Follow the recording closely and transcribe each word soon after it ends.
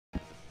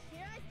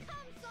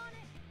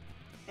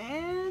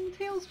And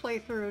Tails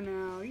playthrough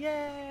now.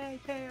 Yay,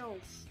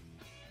 Tails!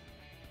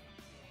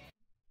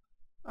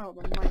 Oh,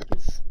 the mic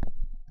is...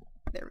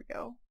 There we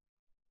go.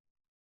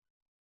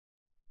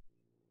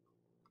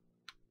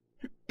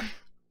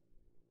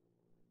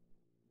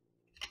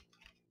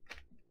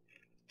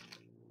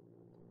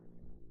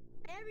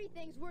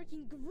 Everything's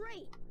working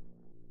great!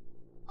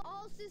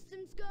 All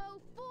systems go,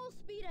 full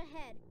speed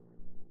ahead!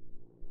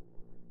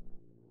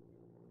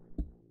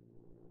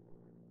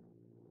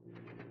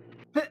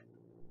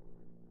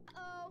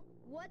 Uh-oh,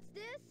 what's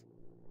this?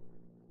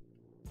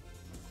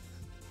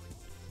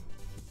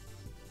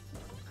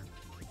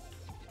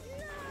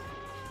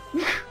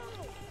 No!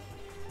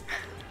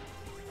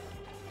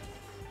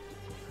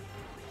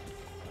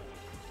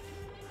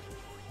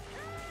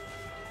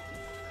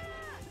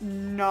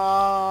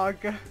 Nog.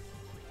 I'm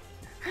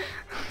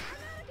out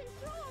of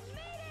control!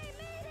 Mayday!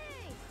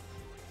 Mayday!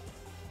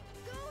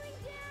 Going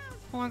down!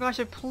 Oh my gosh,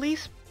 a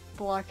police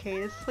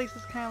blockade. This place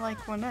is kind of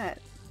like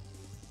Lynette.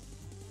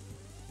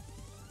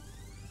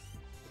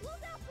 Look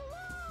out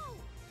below!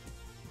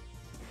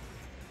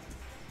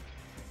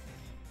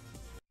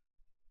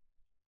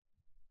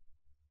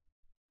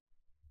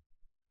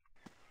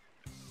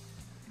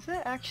 Is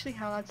that actually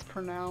how that's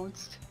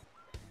pronounced?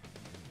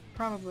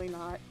 Probably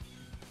not.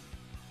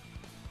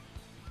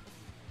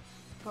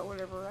 But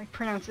whatever, I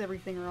pronounce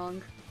everything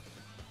wrong.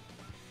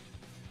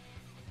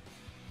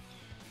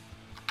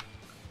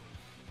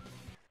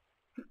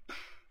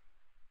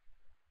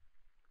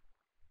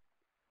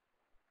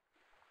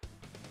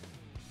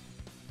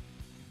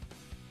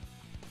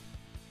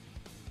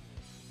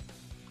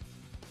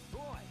 Boy,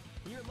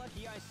 you're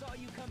lucky I saw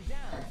you come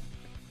down.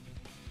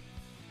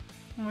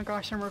 Oh my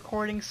gosh, I'm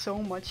recording so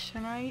much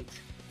tonight.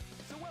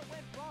 So what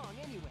went wrong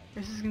anyway?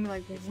 This is gonna be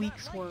like It's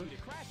weeks not like worth. you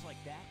to crash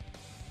like that.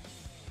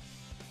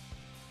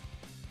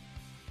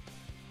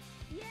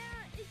 Yeah,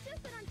 it's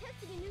just that I'm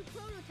testing a new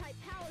prototype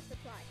power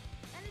supply,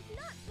 and it's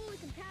not fully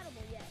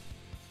compatible yet.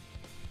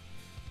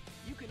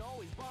 You can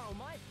always borrow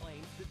my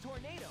plane, the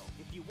Tornado,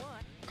 if you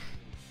want.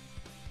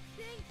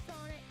 Thanks,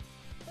 Sonic.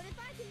 But if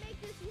I can make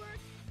this work,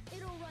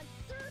 it'll run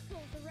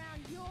circles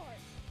around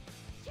yours.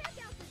 Check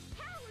out this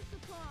power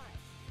supply.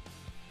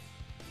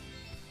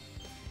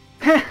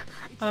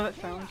 I love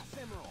that sound. Chaos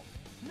Emerald.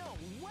 No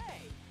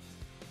way.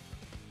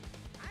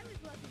 I was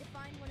lucky to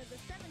find one of the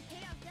 7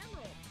 Chaos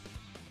Emeralds.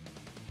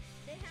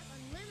 They have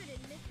unlimited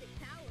mystic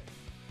powers.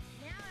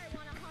 Now I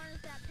want to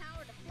harness that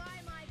power to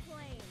fly my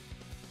plane.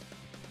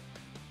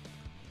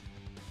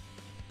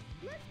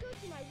 Let's go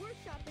to my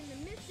workshop in the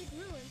Mystic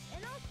Ruins,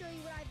 and I'll show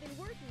you what I've been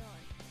working on.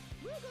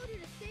 We'll go to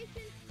the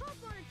station, hop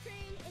on a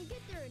train, and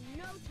get there in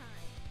no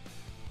time.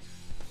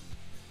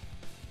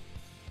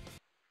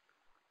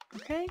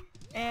 Okay,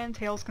 and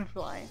Tails can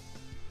fly.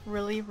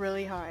 Really,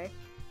 really high.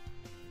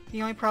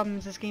 The only problem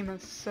is this game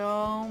has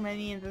so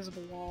many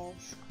invisible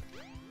walls.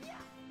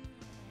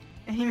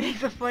 And he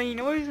makes a funny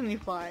noise when he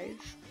flies.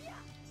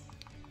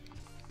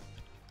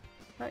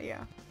 But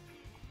yeah.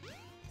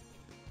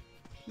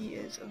 He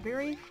is a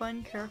very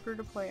fun character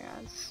to play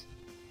as.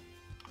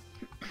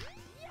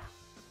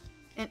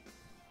 And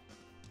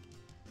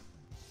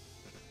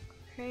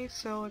okay,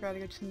 so I gotta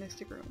go to the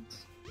Mystic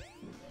Ruins.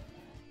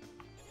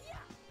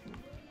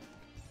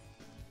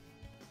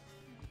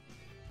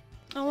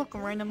 Oh look, a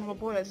random little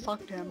boy that's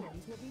talking to him.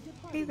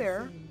 Hey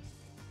there.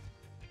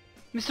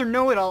 Mr.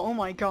 Know-It-All, oh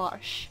my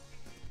gosh.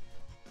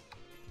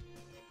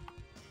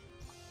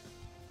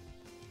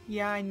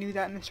 Yeah, I knew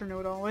that, Mr.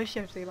 Know-It-All. What does she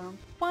have to say about him?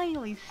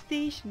 Finally,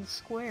 Station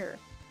Square.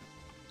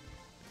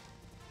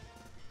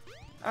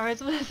 I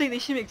was about to say they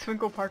should make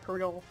Twinkle Park a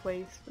real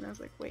place, but I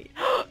was like, wait.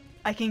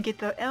 I can get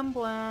the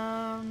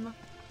emblem!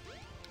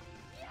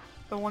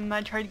 The one that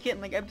I tried to get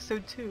in like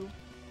episode 2.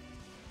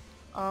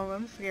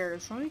 I'm scared.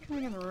 Is somebody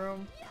coming in the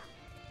room?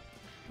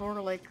 Or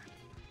like...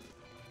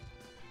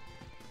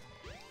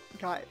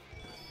 Got it.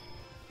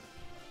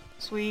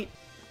 Sweet.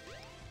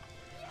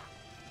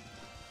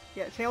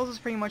 Yeah, Tails is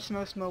pretty much the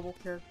most mobile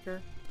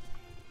character.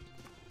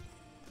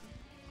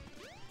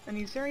 And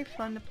he's very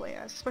fun to play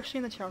as, especially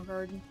in the Chao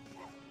Garden.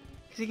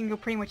 Because he can go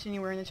pretty much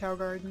anywhere in the Chao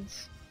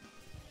Gardens.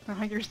 Not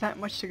like there's that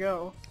much to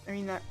go. I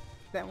mean, that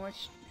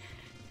much.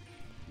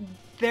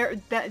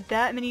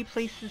 That many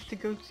places to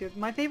go to.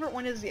 My favorite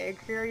one is the egg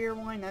carrier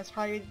one. That's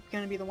probably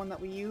gonna be the one that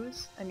we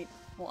use. I mean,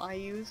 well, I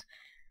use.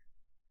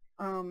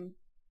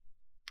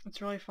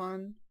 It's really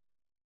fun.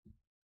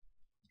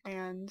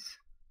 And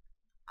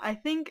I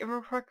think, if I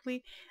remember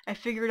correctly, I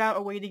figured out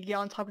a way to get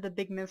on top of the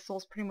big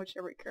missiles pretty much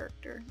every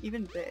character.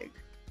 Even Big.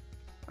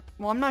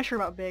 Well, I'm not sure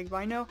about Big, but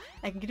I know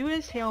I can do it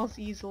as Tails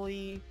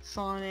easily,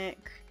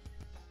 Sonic.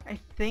 I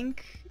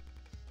think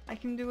I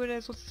can do it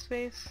as, what's his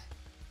face?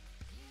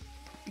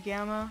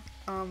 Gamma.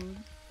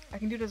 I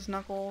can do it as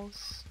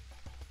Knuckles.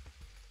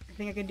 I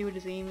think I can do it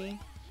as Amy.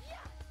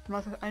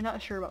 I'm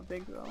not sure about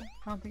Big though.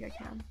 I don't think I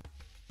can.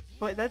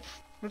 But that's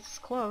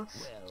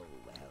close. Well.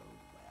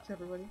 To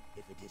everybody.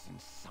 If it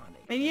isn't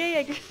Sonic. And yay,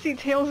 I get to see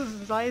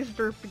Tails' eyes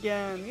burp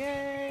again.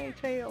 Yay,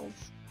 Tails.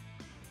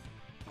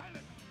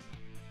 Pilot.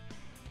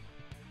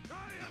 I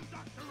am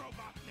Dr.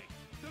 Robotnik,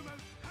 the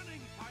most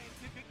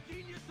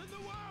genius in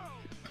the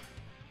world!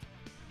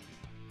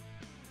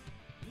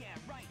 Yeah,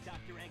 right,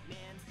 Dr.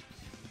 Eggman.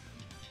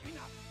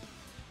 Enough!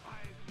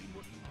 I've been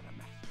working on a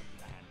master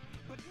plan,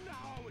 but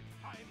now it's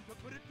time to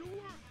put it to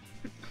work!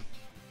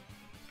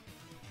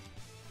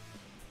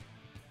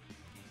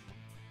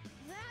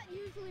 That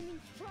usually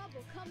means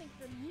trouble coming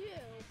from you.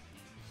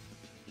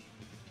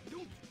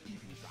 Don't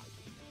even try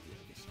to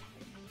interfere this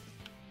time.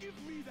 Give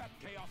me that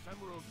Chaos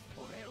Emerald,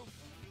 or else...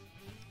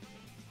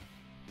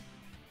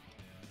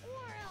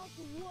 Or else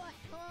what,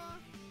 huh?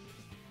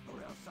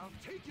 Or else I'll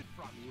take it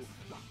from you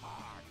the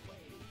hard way.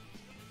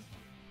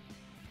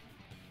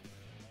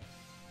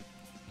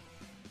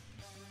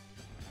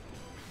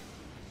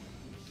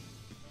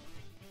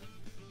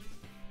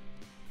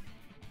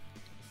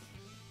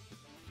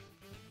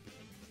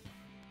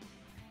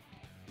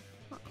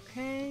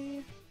 Okay.